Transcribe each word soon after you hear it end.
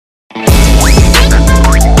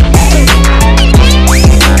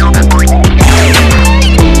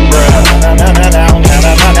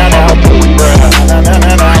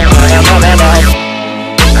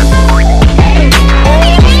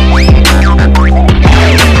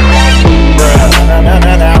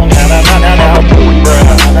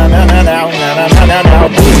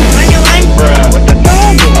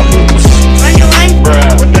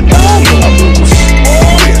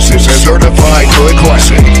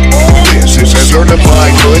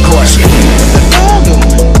certified hood classic.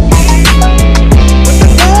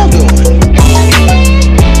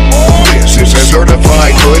 This is a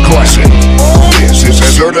certified hood classic. This is a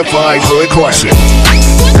certified hood classic.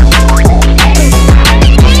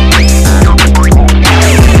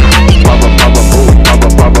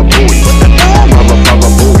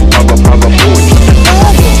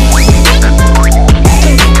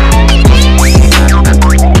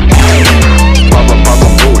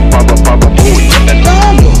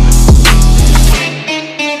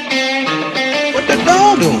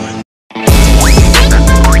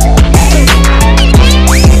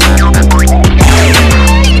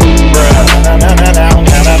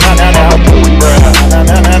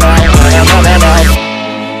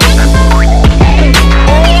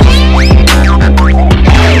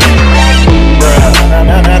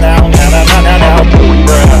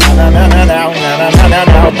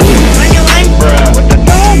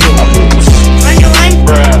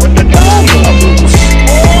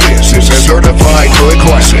 Certified hood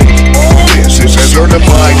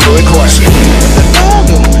classic.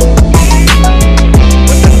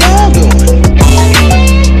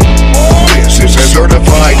 This is a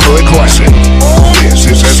certified hood classic. This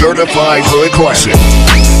is a certified hood classic.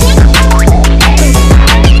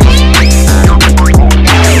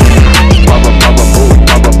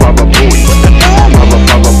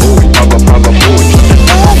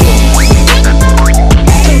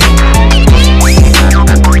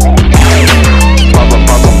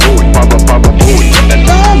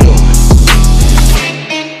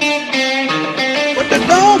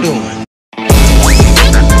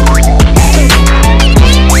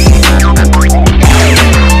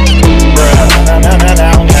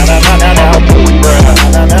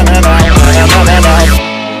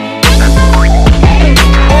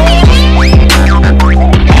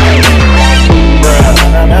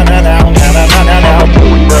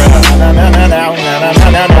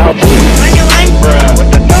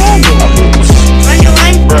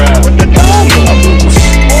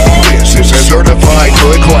 Certified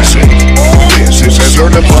hood classic. This is a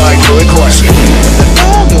certified hood classic.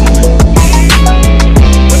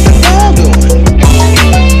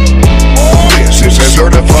 This is a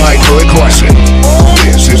certified hood classic.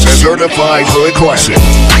 This is a certified hood classic.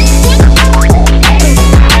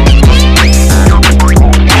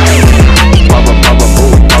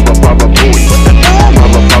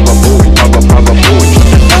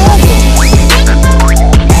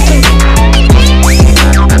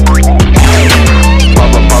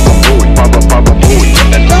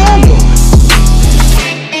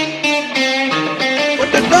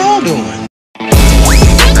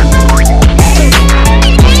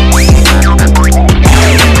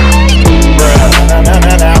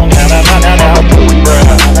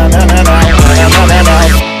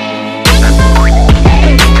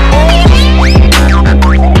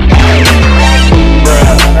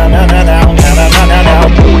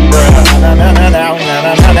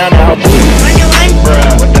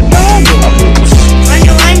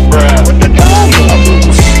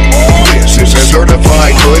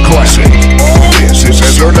 Certified hood classic. This is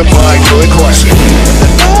a certified hood classic.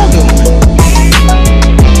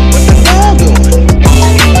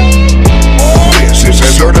 This is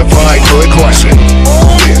a certified hood classic.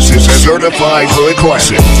 This is a certified hood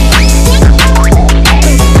classic.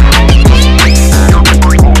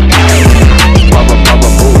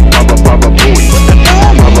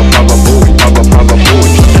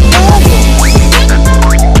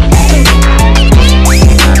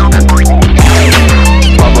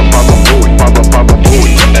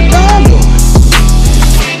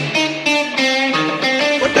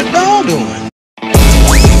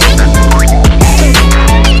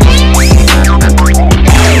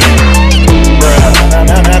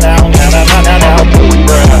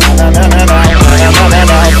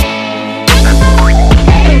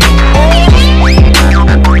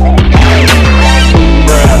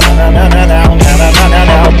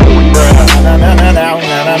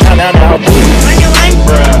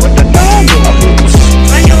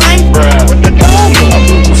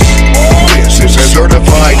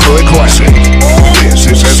 Certified hood classic. This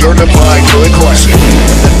is a certified hood classic.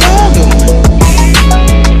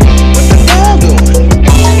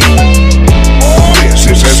 This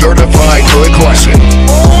is a certified hood classic.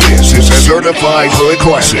 This is a certified hood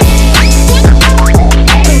classic.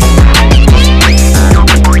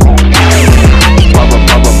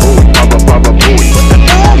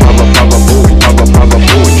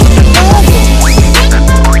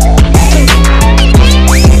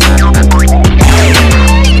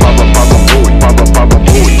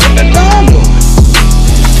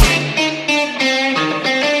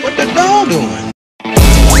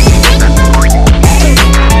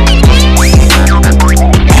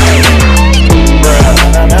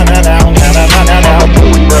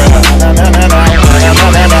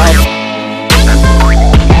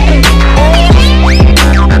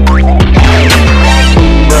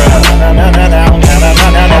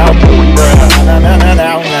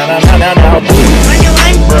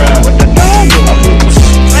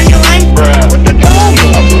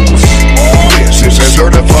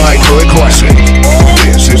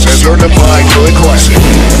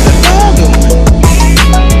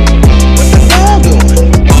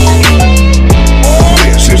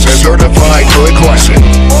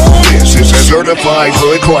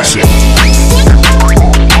 question.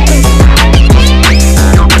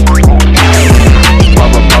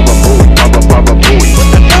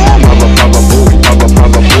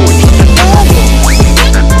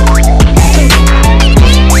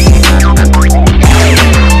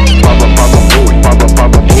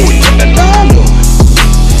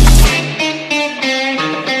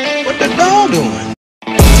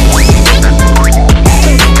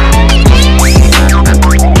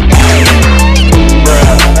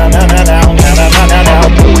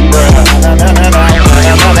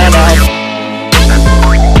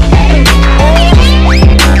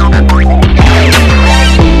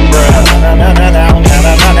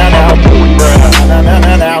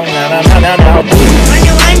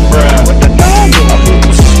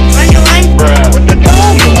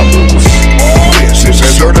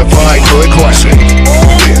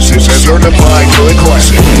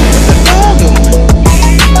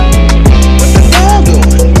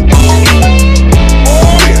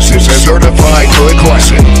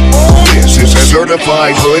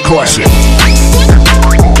 Certified good question.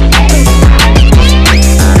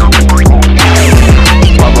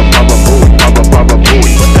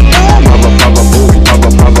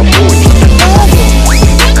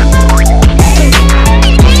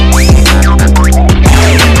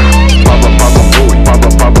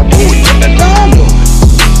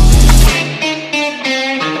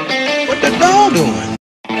 What the dog doing?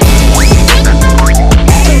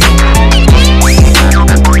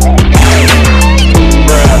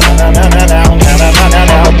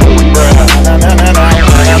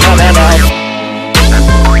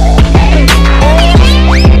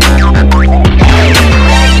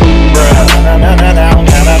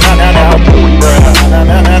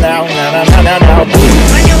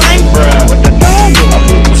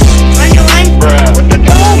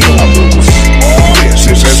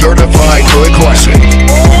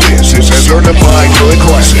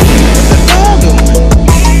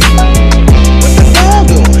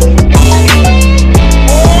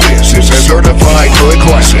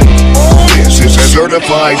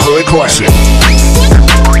 Certified good question.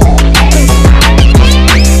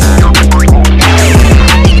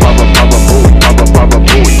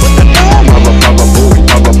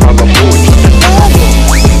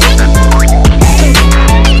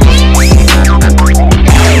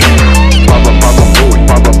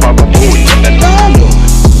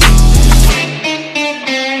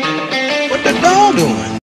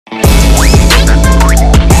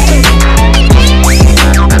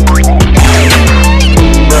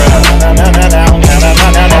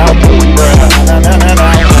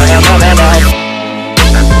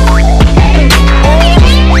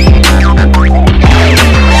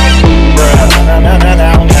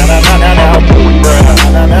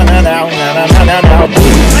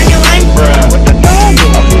 What the dog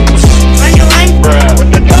doing?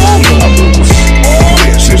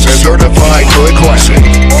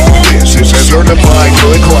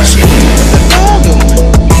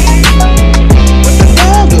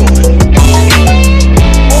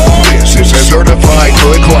 Certified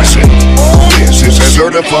good question. This is a certified good question. This is a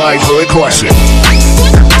certified good question.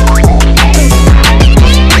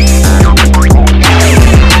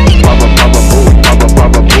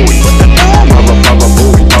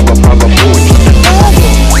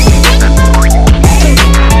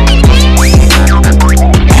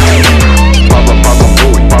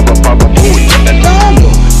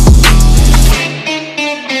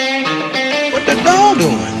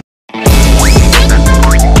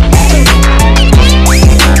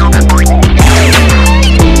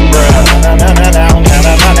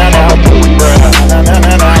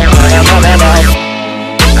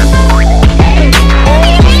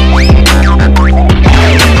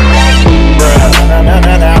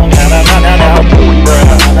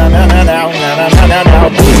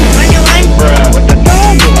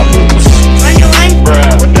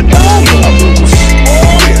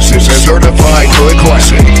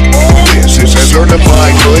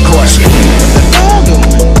 Certified good question.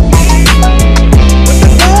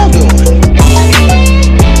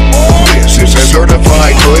 This is a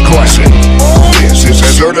certified good question. This is a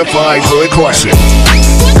certified good question.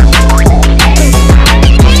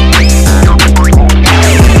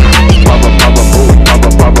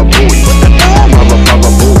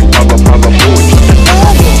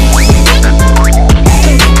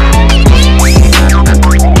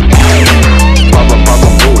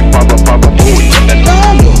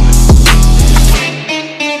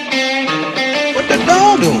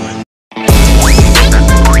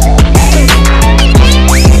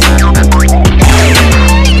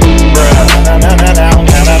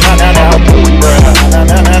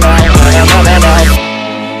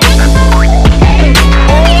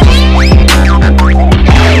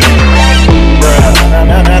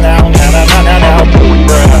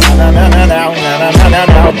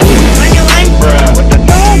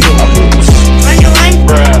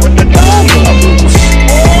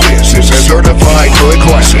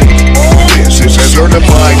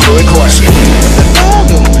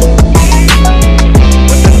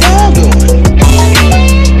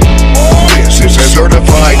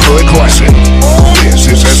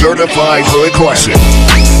 good question.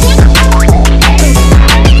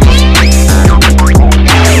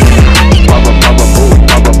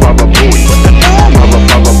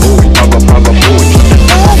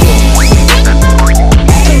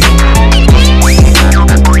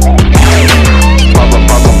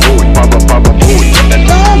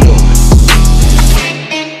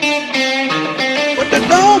 What the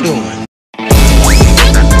dog doing?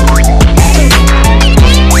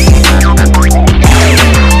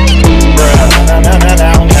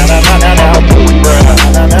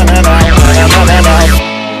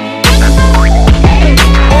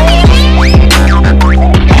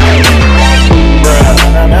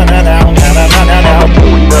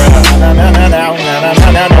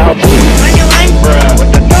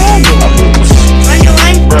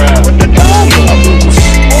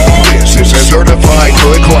 This is a certified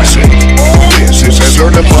good question. This is a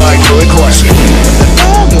certified good question.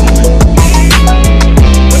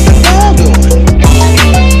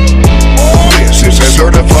 This is a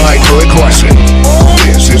certified good question.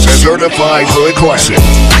 This is a certified good question.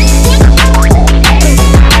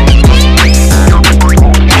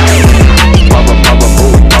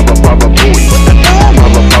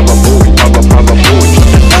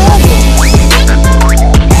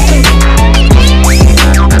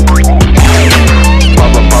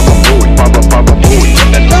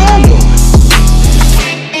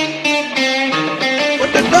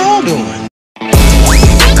 What the dog doing?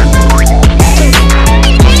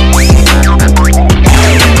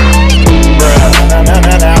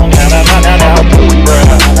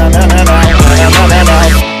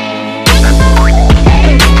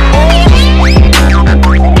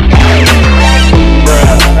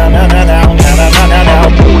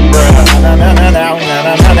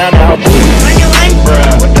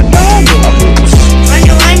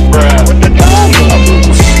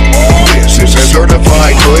 This is a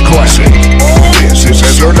certified good question. This is a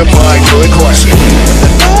certified good question.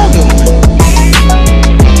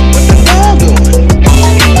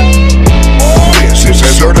 This is a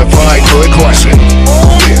certified good question.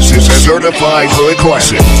 This is a certified good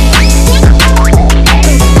question.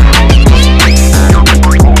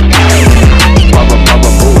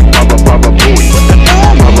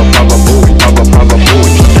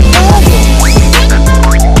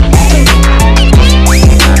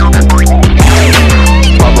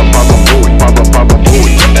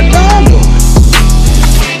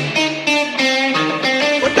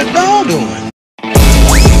 What the dog doing?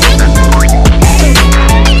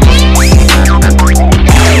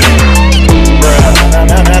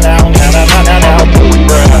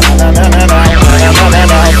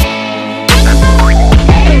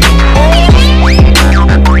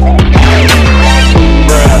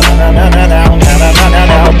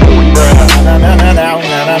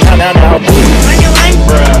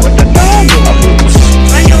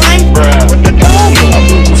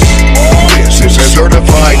 This is a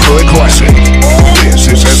certified good question. This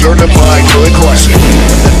is a certified good question.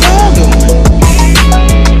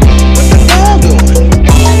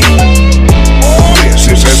 This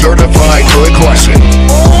is a certified good question.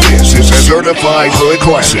 This is a certified good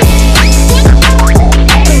question.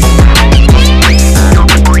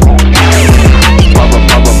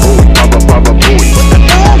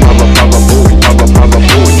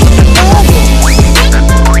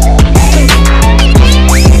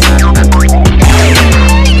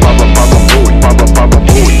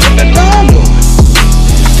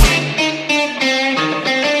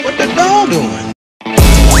 What the dog doing?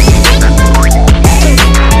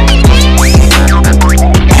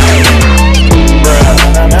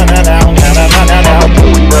 Na na na na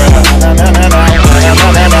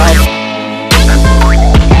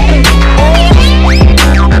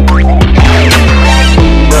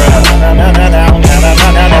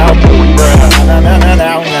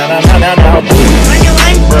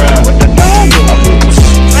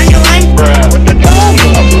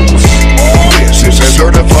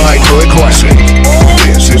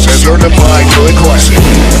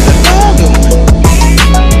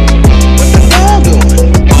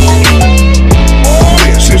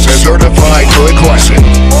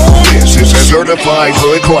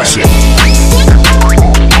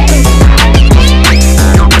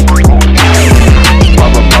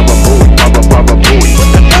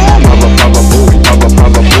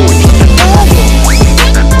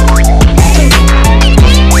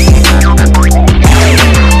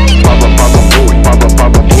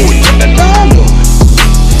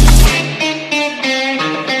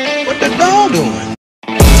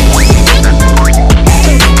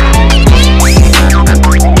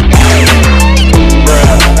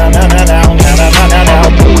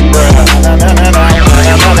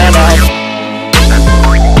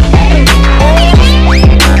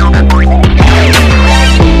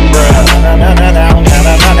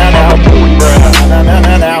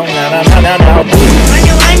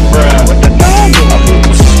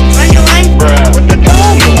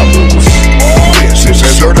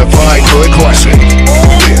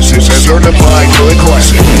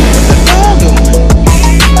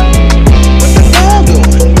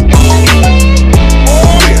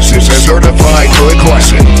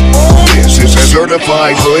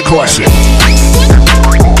certified hood classic.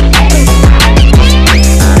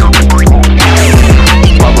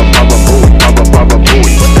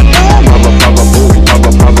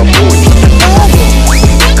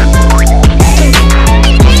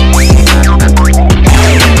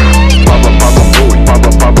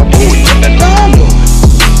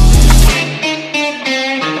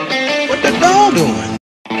 What the dog doing?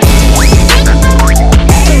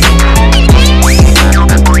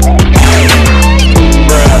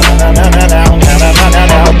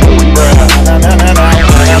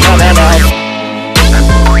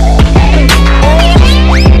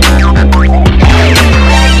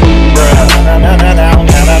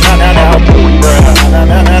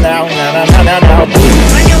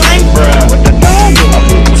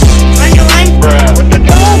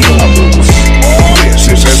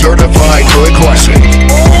 Certified hood classic.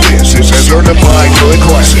 This is a certified hood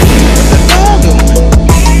classic.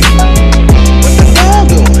 What the dog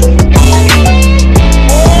doing?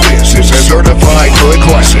 This is a certified hood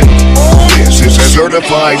classic. This is a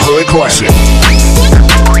certified hood classic.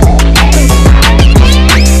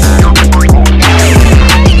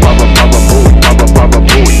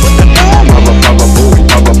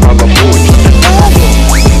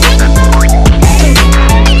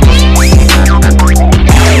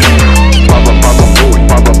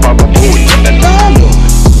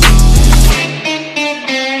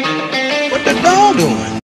 What the dog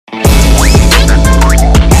doing?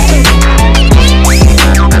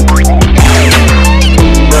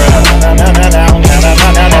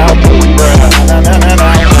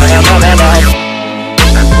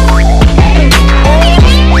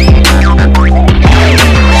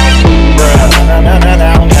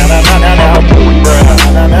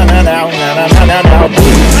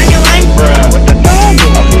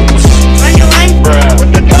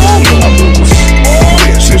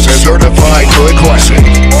 This is a certified hood classic.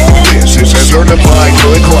 This is a certified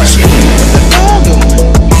hood classic.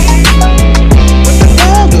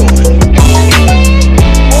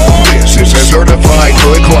 This is a certified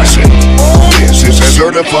hood classic. This is a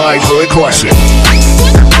certified hood classic.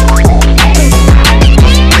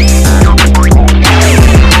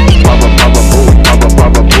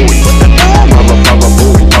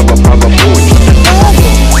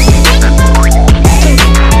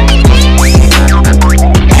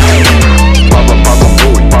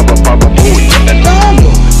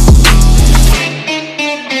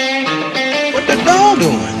 What the dog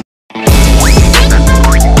doing?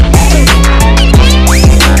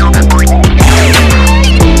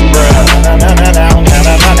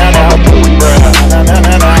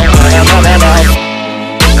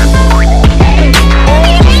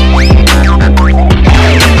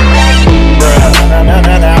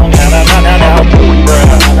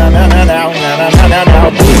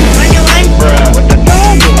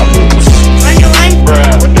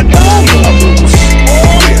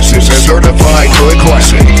 This is a certified hood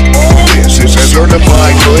classic. This is a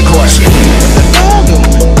certified hood classic.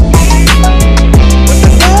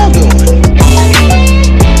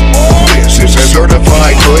 This is a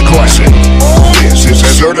certified hood classic. This is a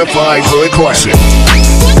certified hood classic.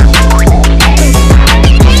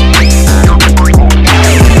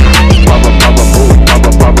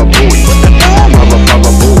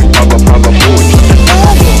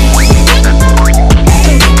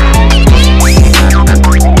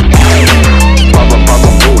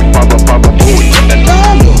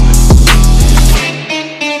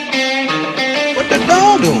 What the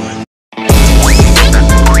dog doing?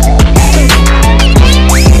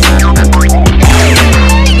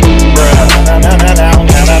 This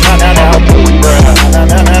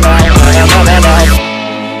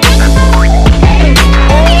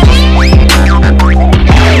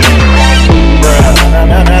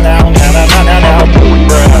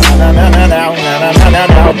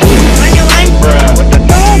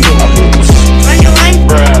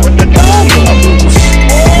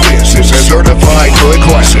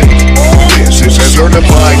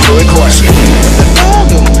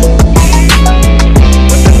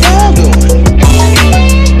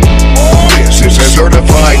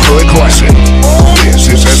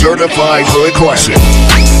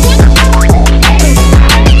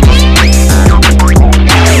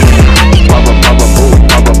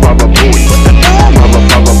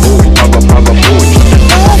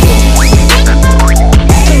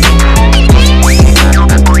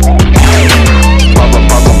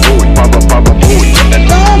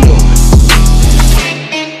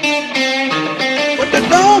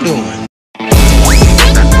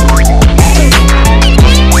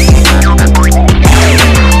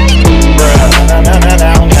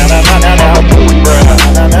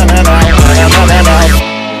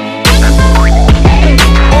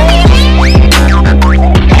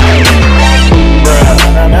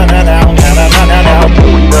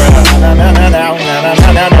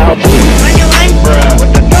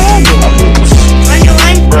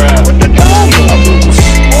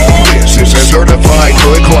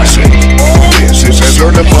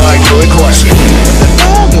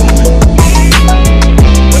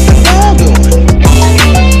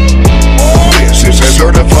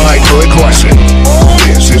question.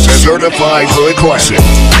 This is a certified hood question.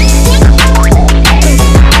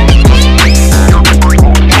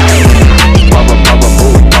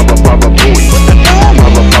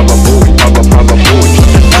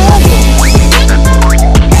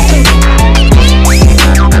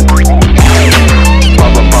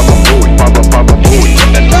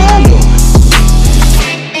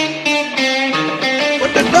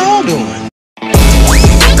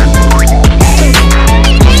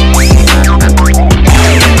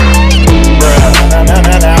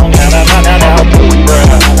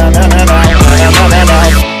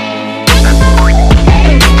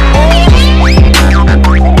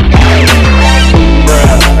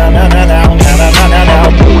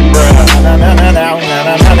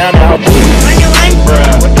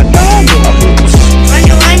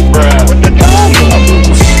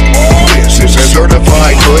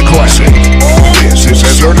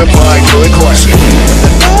 Certified hood question.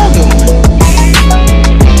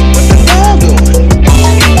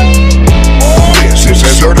 This is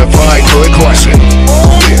a certified hood question.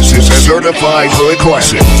 This is a certified hood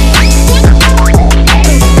question.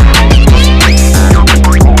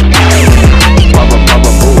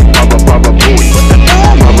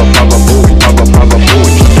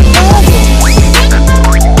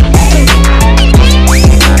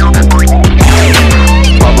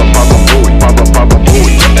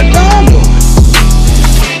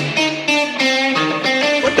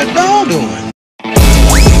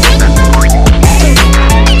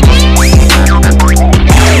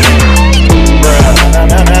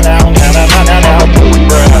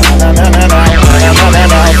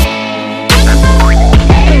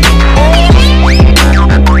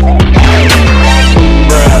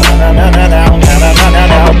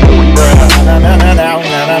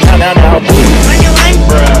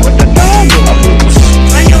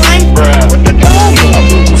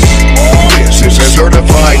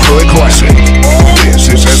 Certified hood question. This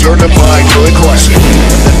is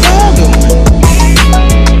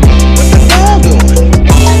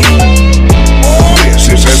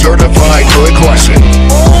a certified hood question.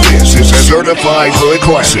 This is a certified hood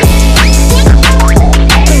question.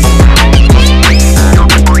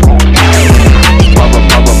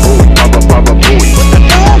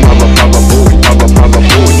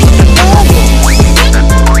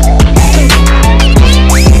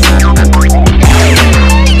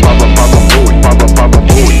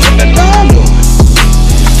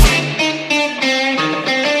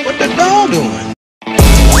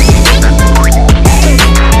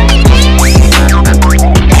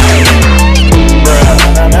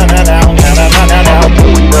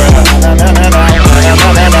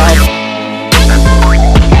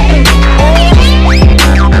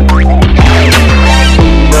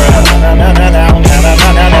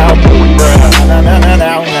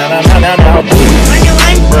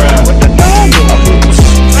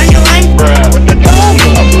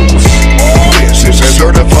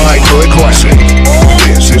 Certified hood question.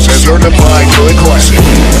 This is a certified hood question.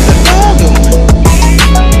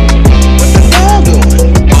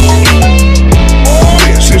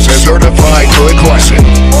 This is a certified hood question.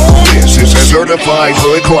 This is a certified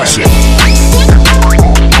hood question.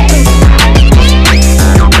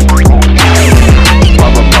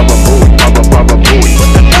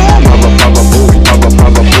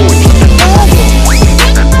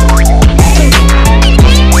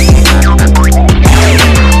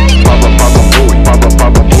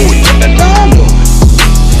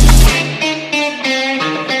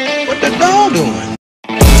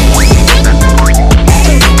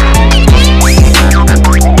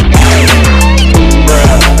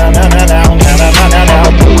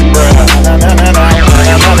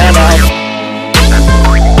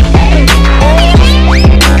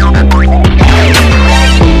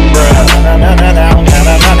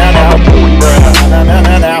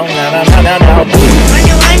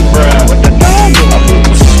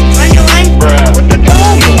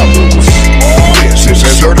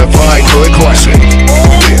 Certified hood question.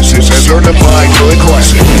 This is a certified hood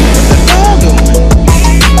question.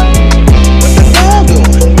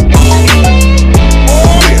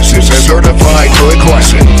 This is a certified hood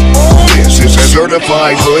question. This is a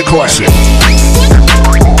certified hood question.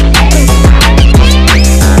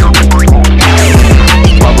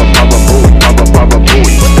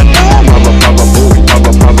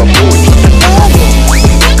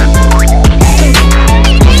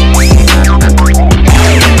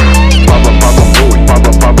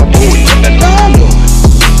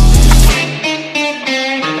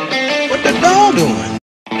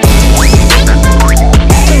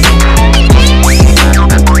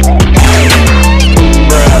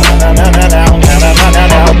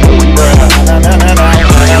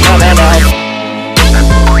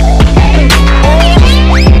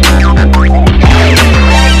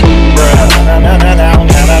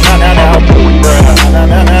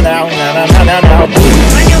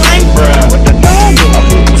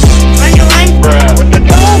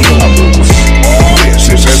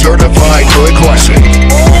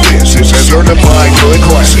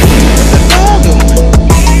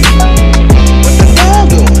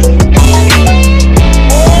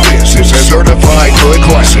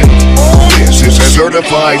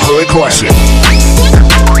 certified hood classic.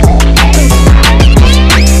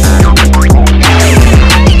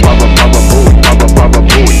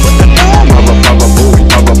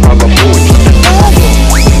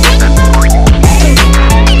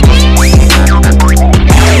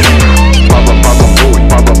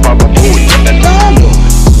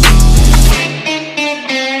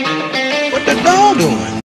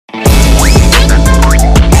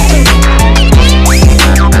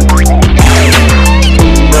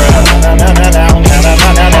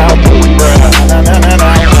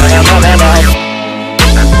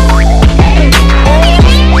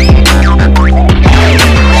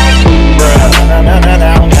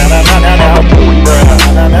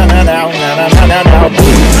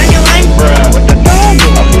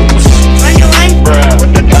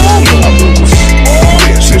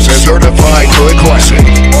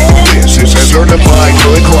 Certified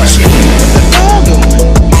hood classic.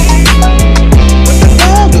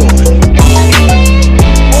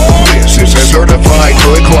 This is a certified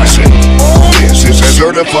hood classic. This is a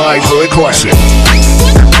certified hood classic.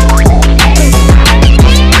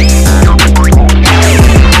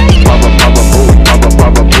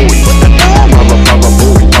 Certified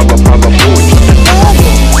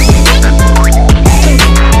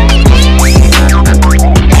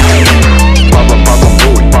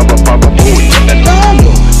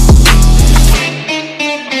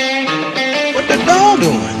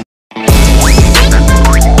hood classic.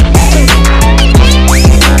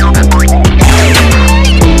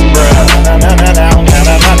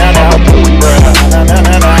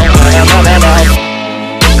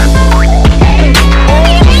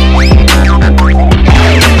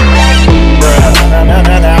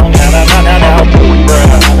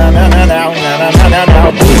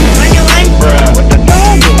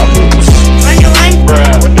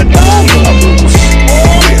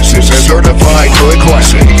 This is a certified hood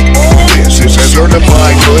classic.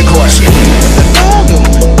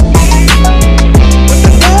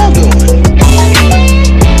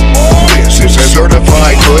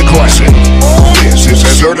 This is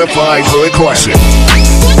a certified hood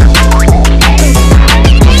classic. Certified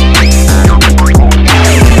hood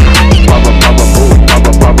classic.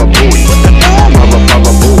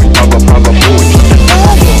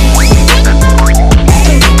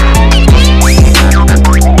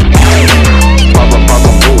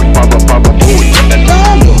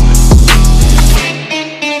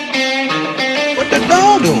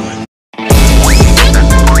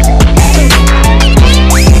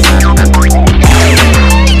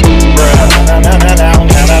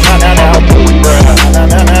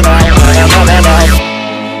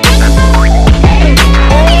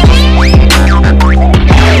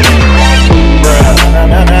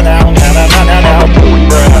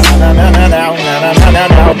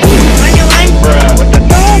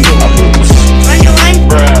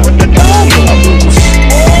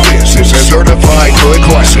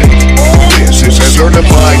 This is a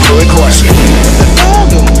certified hood classic.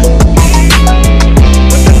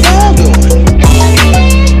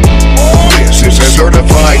 This is a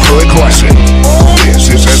certified hood classic. This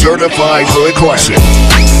is a certified hood classic.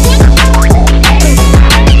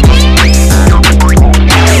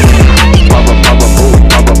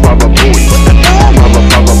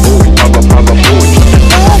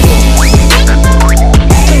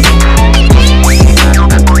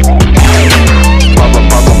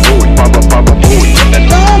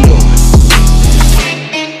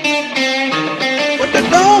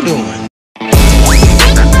 Doing?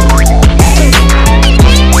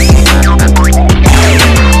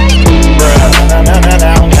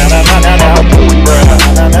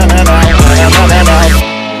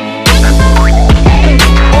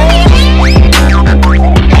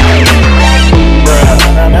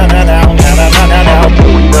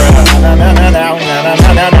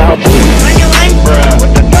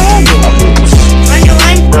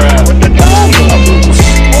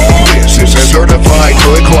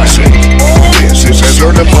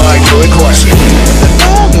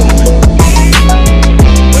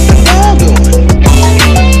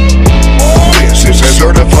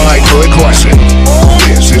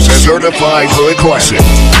 certified hood classic.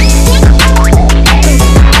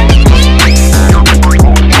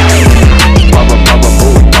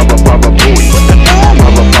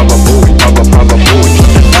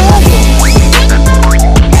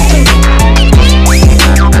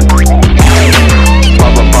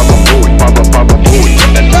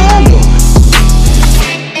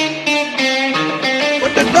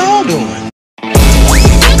 What the dog doing?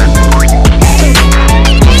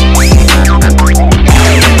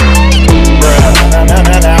 Na na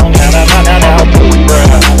na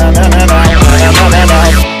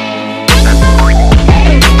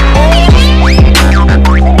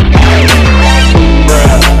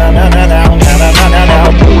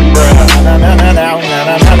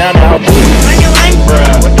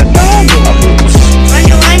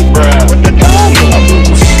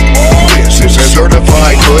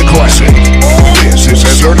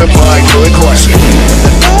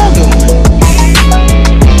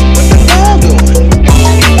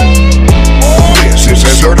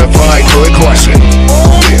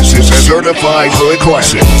certified hood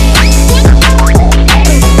classic.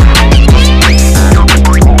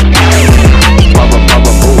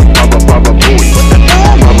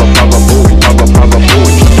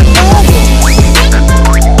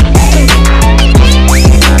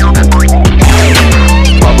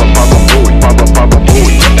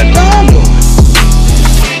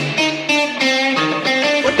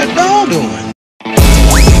 What the dog doing?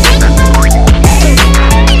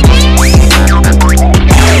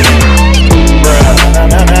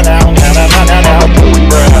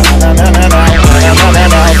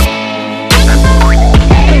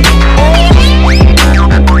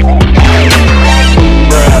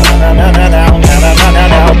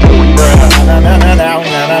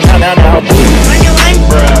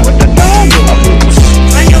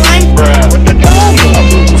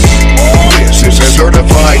 This is a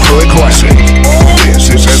certified hood classic. This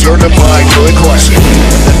is a certified hood classic.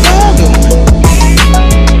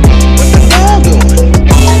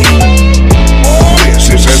 This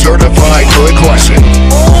is a certified hood classic.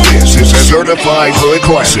 This is a certified hood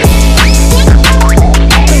classic.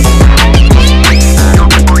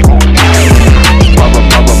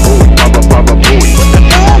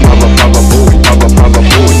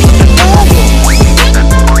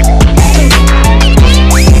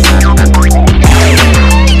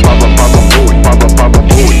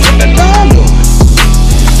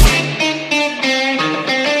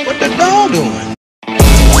 What the dog doing?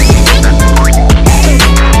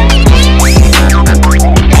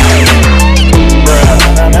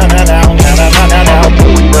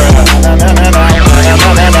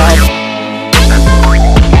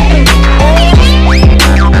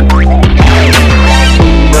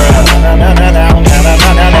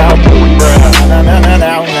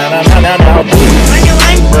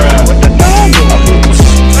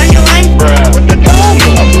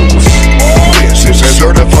 This is a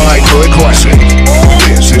certified hood classic.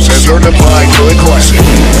 This is a certified hood classic.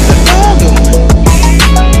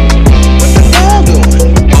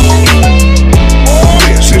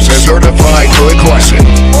 This is a certified hood classic.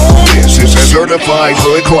 This is a certified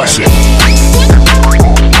hood classic.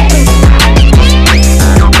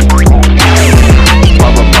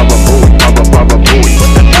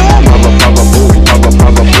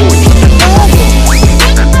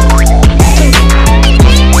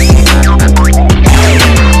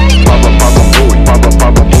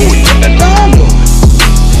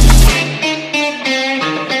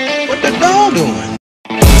 What the dog doing?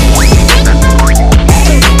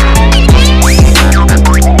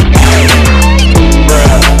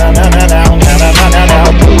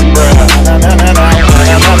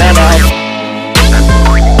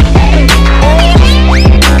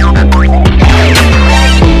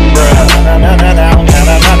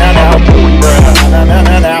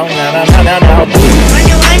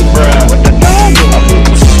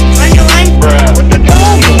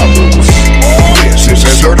 This is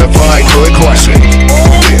a certified hood classic.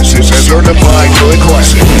 This is a certified hood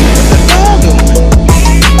classic.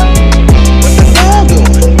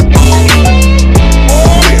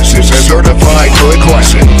 This is a certified hood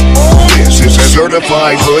classic. This is a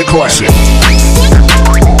certified hood classic.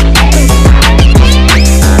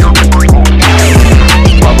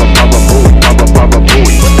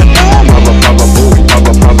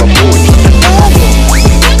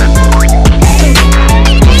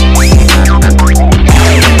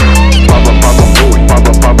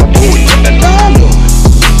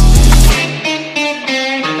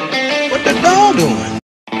 What the dog doing?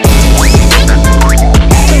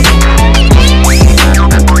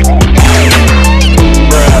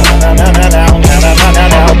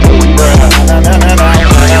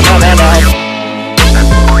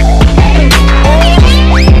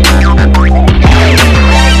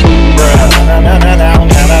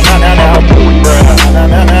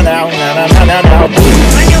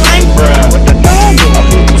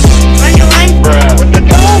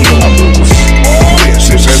 This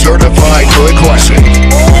is a certified hood classic.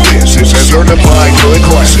 This is a certified hood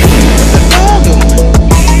classic.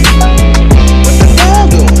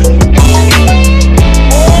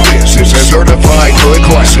 This is a certified hood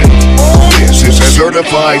classic. This is a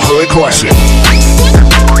certified hood classic.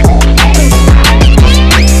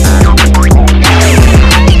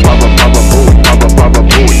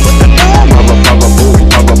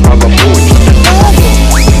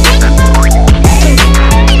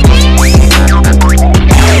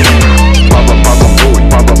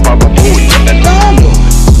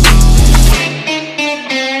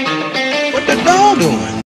 What the dog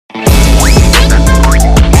doing?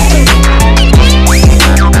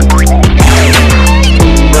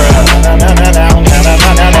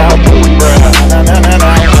 This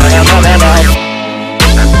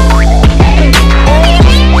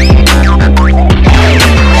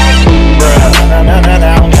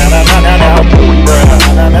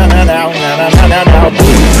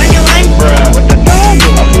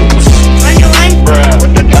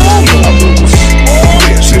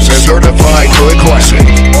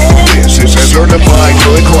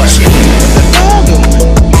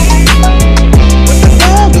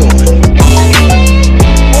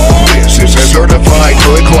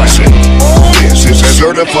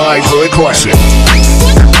certified hood classic.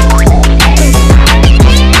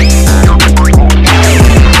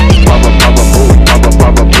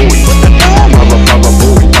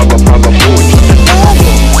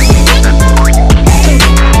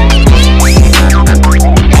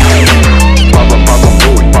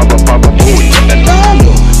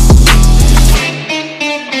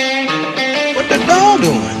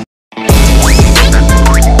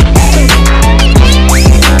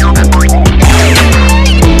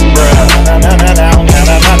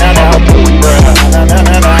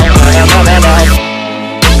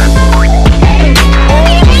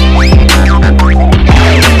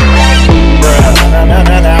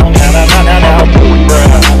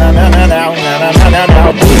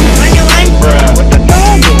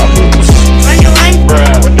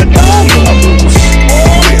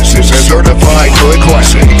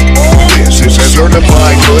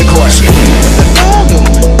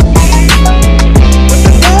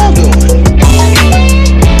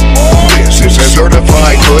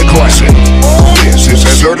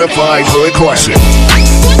 Certified hood classic.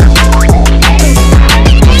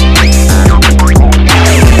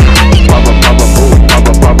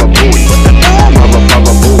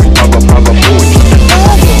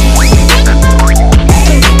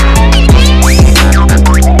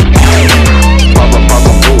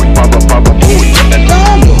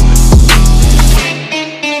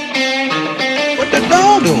 What the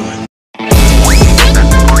dog doing? Certified hood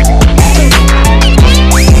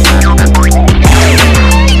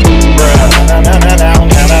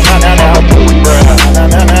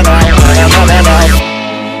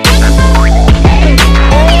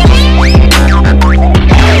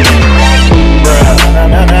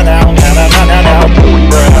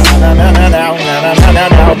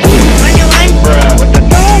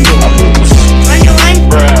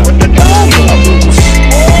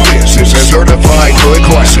This is a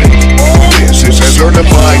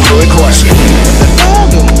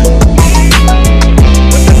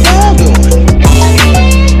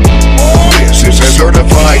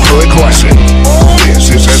certified hood classic.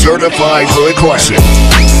 This is a certified hood classic.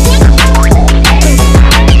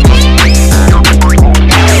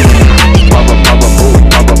 Certified hood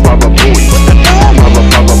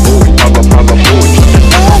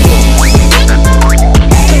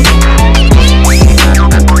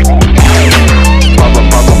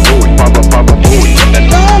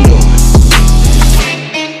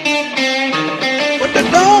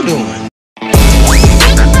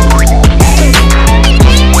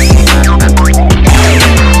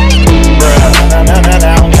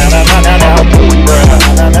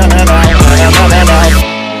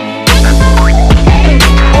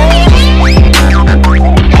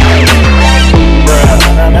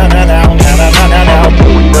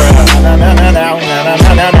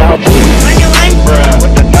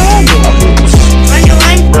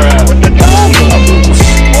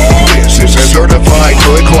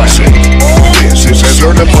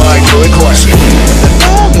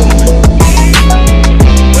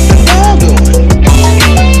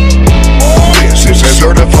This is a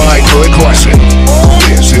certified hood classic.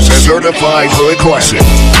 This is a certified hood classic.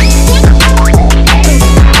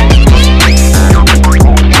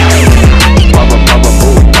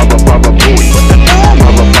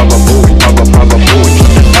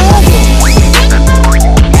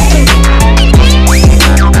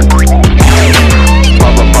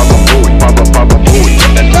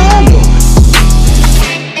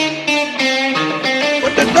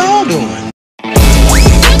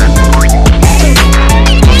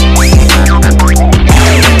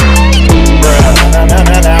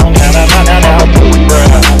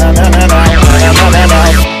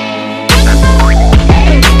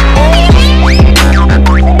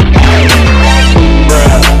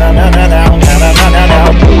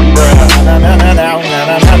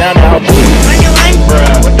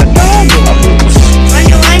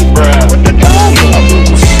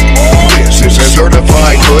 Certified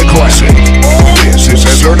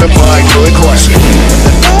hood classic.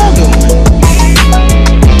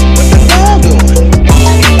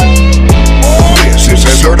 This is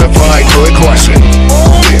a certified hood classic.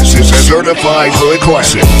 This is a certified hood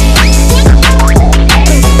classic.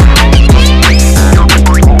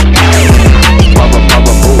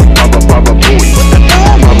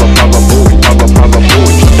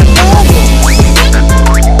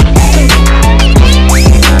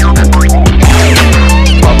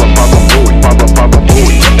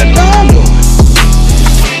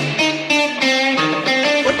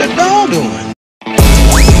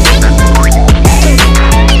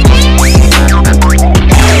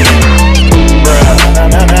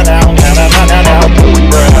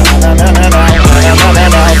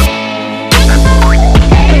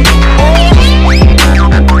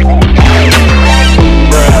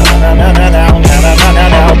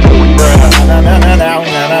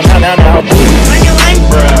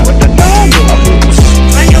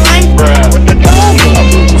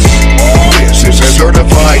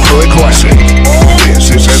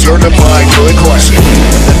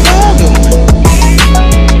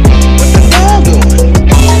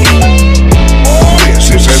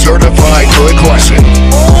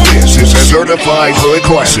 certified hood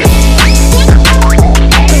question.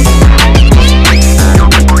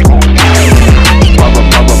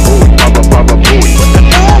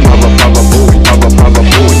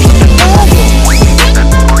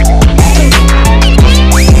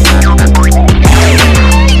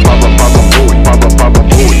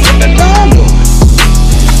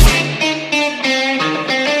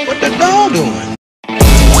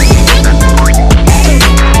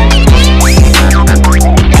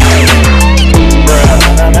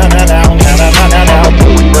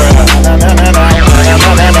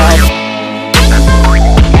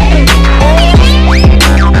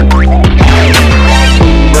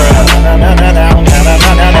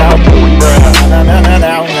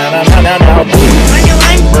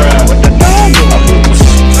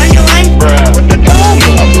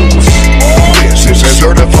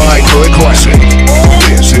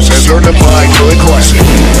 Certified hood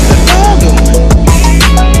question.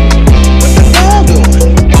 What the dog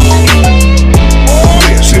doing?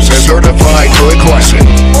 Certified hood question.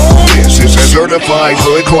 This is a certified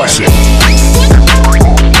hood question. This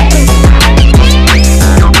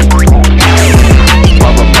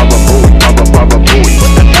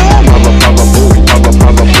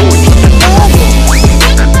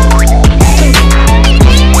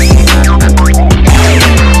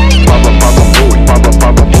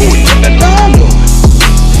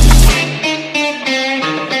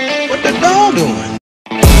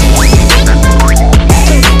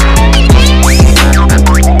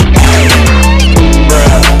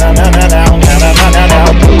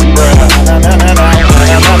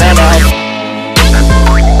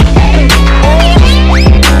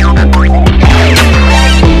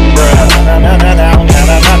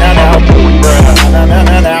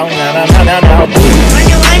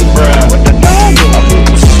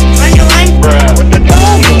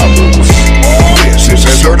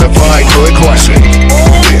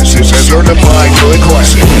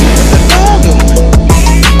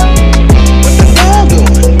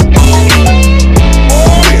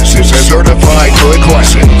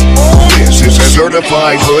is a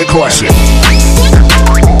certified hood question.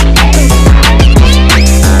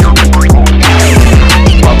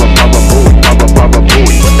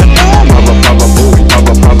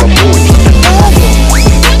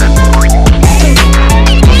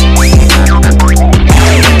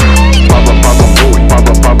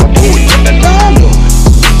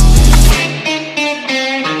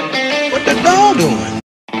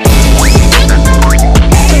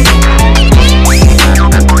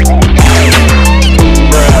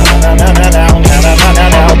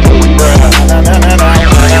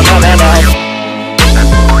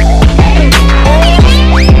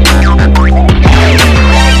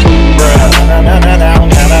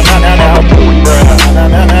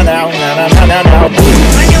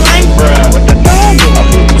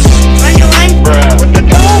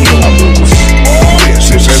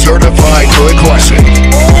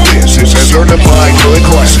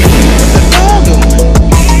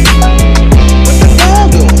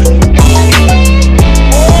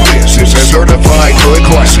 Certified hood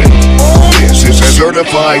question. This is a certified hood question. This is a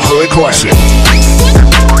certified hood question.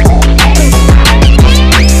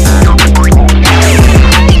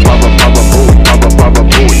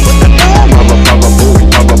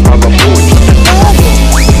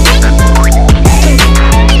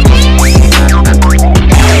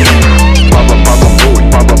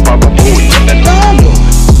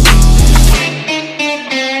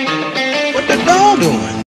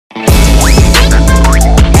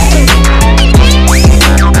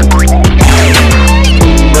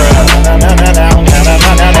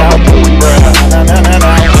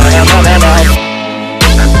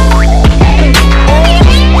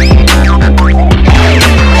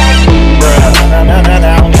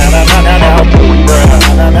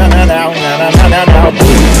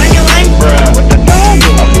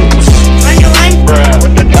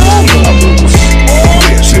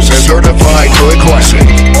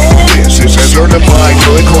 Certified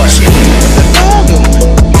hood question.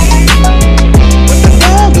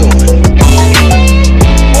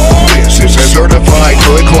 This is a certified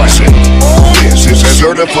hood question. This is a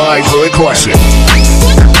certified hood question.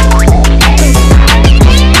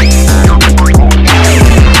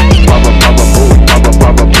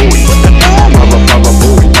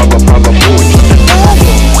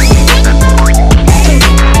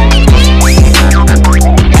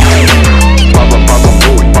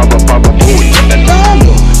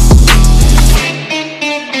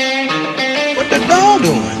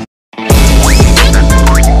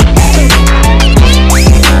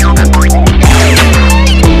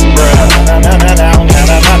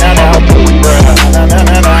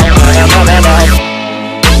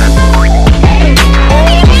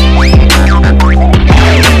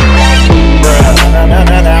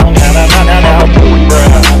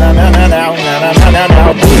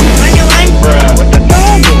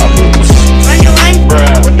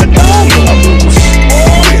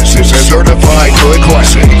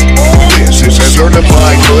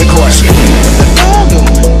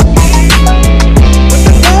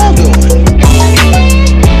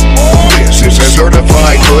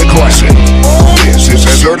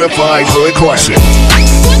 question.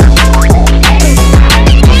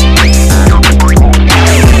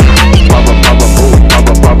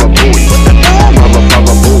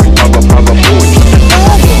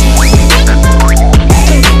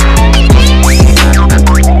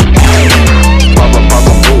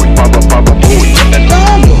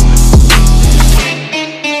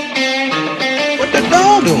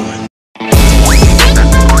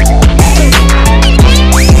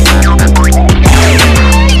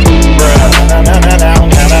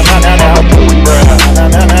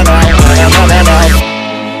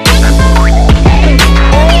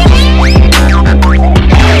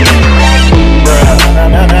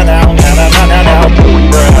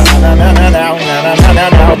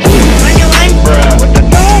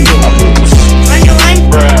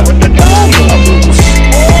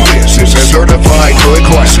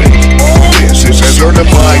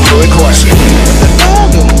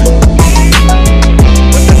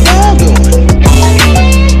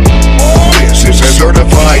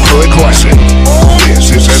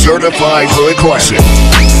 Certified hood question.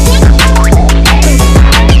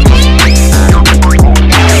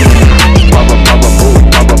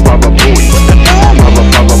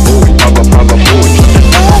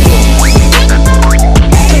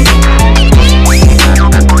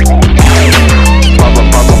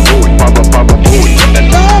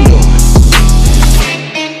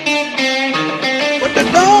 What the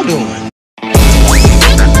dog doing?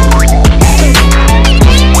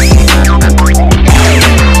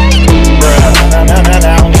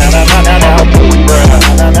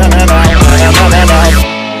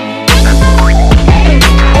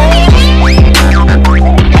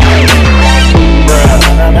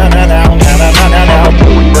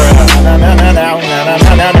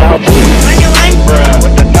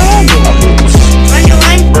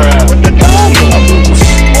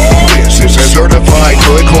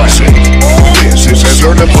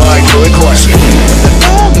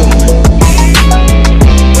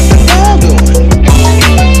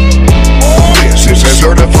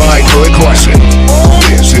 Certified hood question.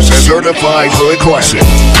 This is a certified hood question. This is a certified hood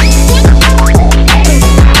question.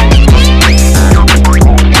 Certified hood question.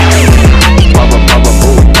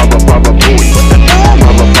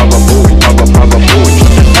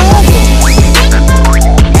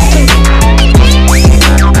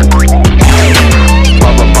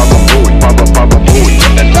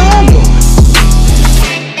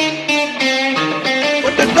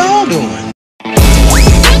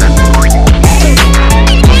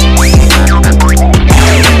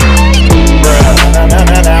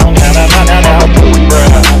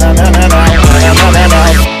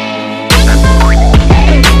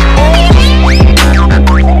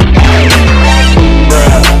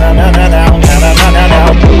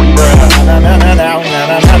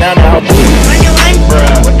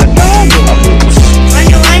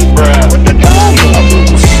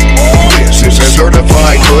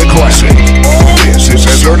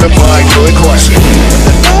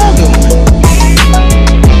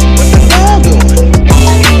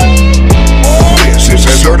 This is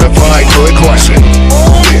a certified hood question.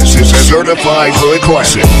 This is a certified hood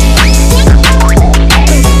question.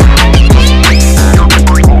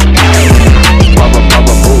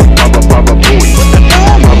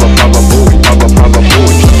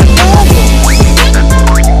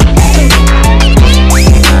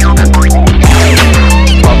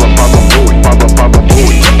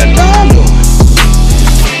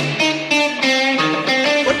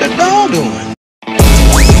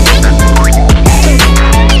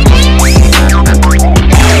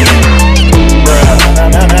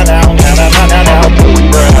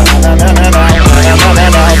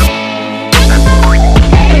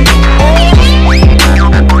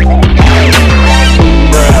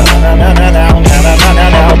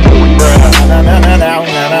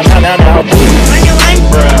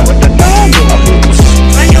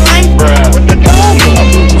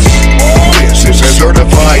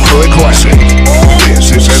 Certified hood question.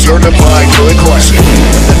 This is a certified hood question.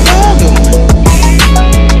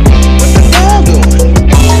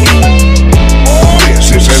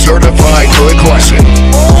 This is a certified hood question.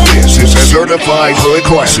 This is a certified hood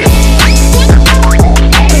question.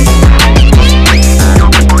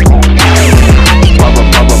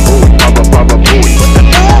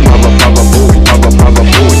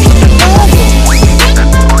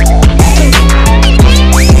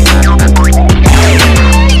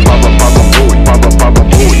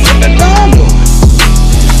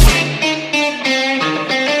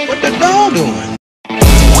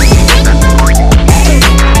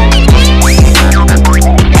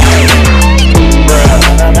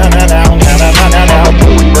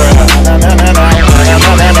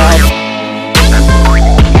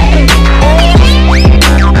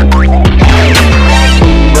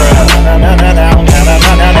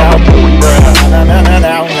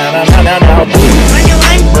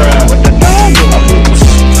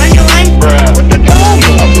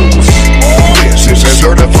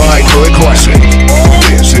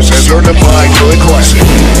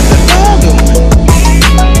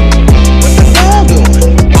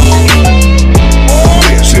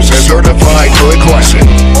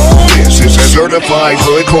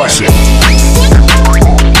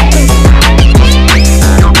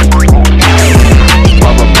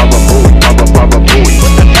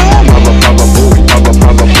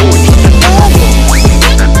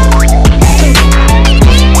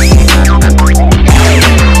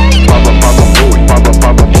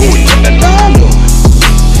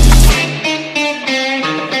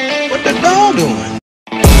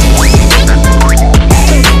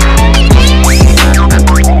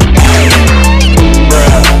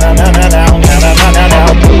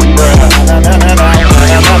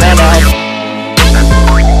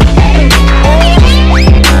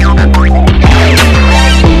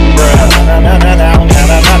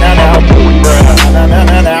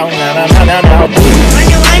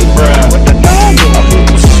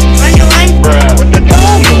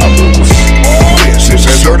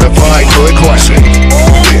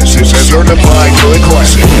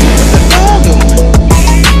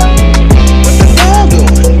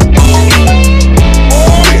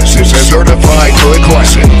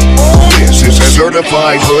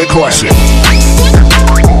 Hood Classic.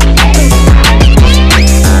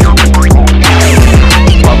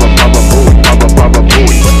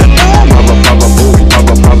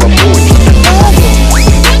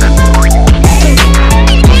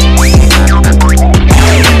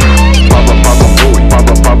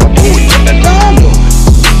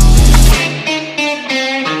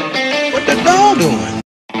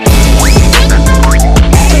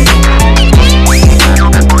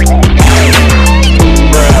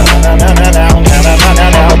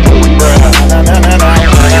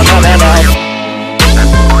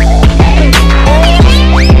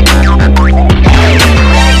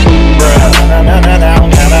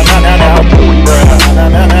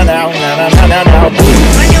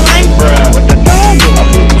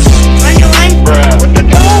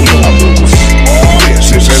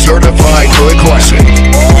 Certified Hood Classic.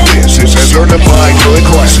 This is a certified Hood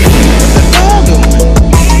Classic.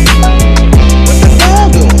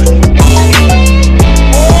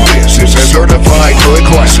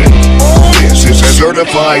 This is a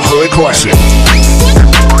certified Hood Classic.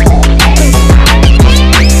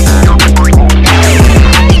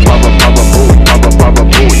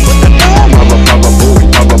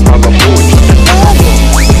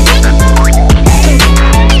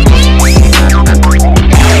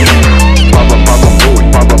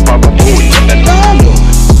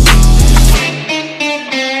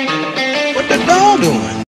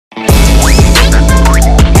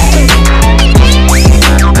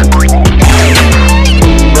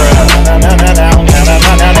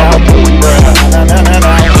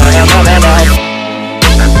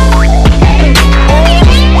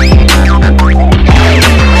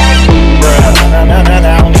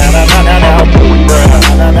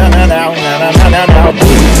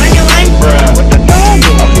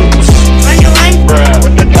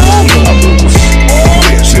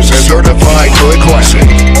 Certified Hood Classic.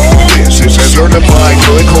 This is a certified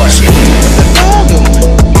Hood Classic.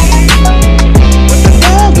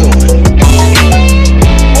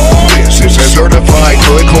 This is a certified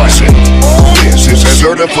Hood Classic. This is a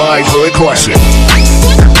certified Hood Classic.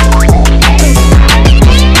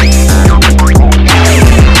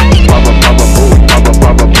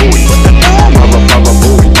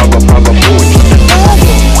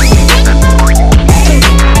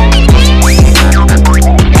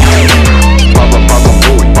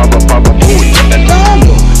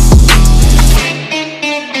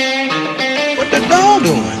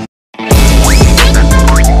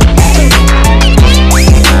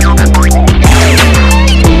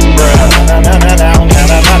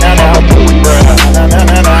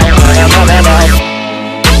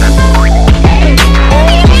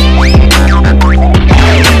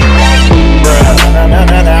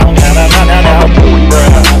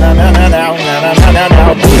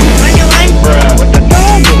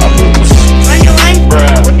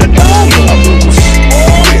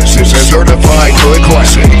 Certified Hood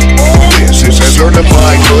Classic. This is a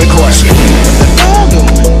certified Hood Classic.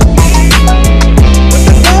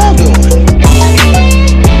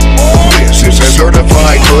 This is a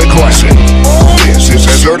certified Hood Classic. This is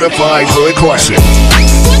a certified Hood Classic.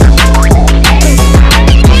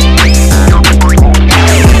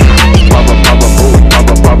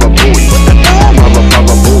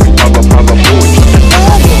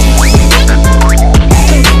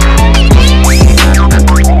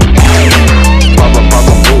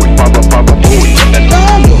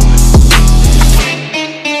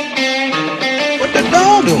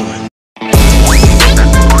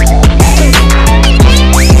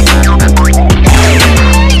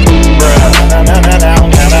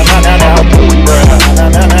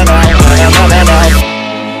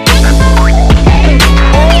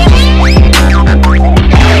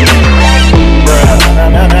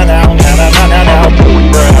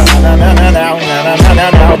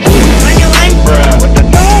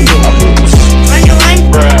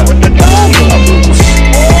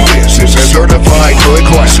 Certified Hood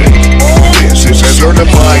Classic. This is a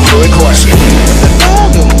certified Hood Classic.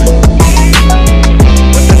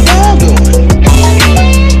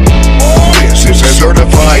 This is a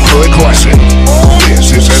certified Hood Classic.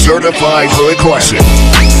 This is a certified Hood Classic.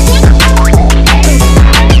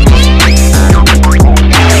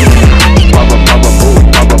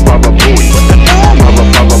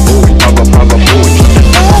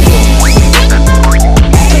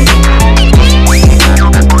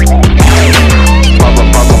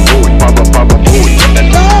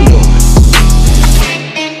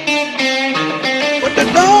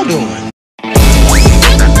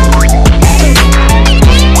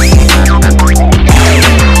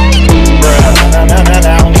 Na na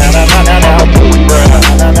na.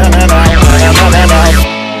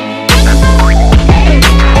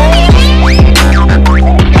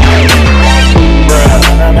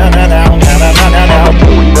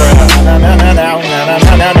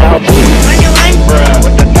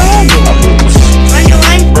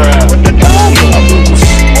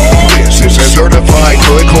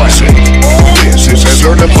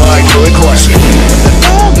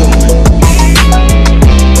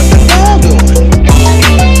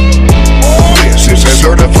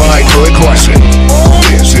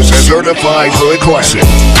 certified hood classic.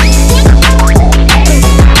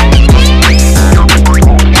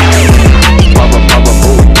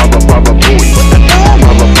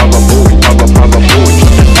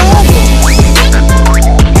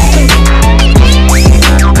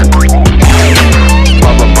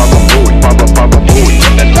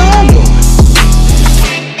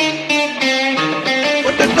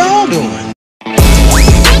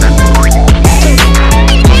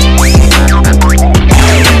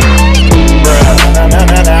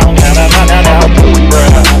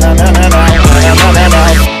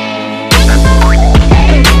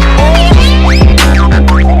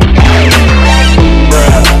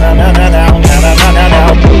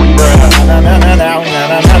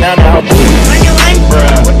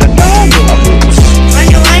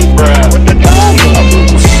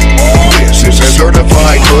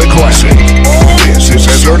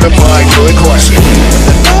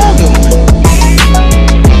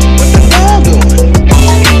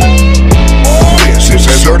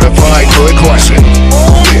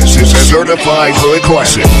 Certified hood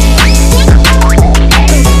classic.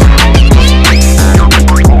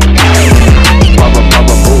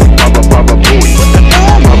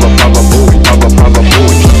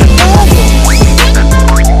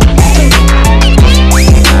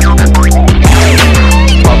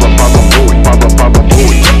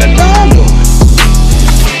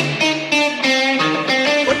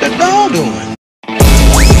 What the dog doing?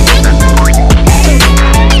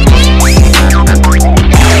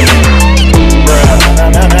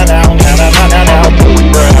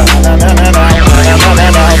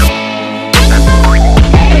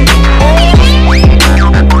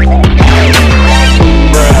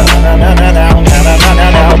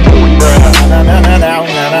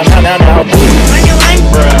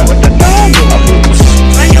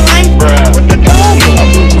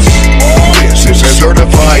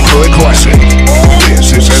 Certified hood classic.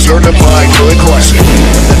 This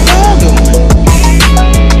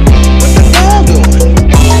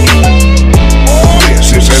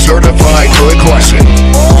is a certified hood classic.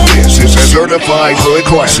 This is a certified hood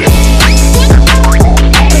classic.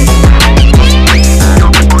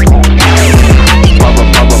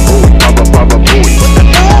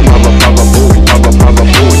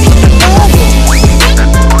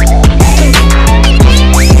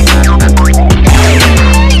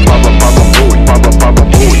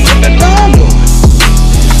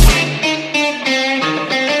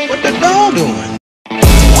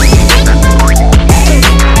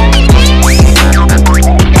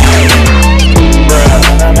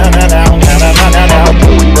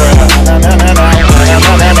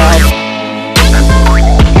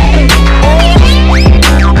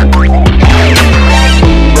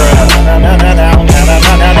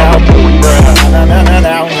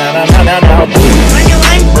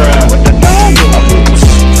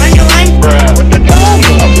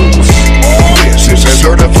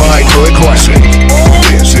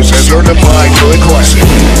 Certified hood classic.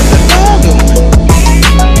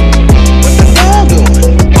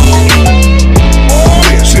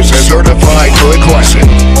 This is a certified hood classic.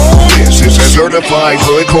 This is a certified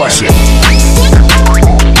hood classic.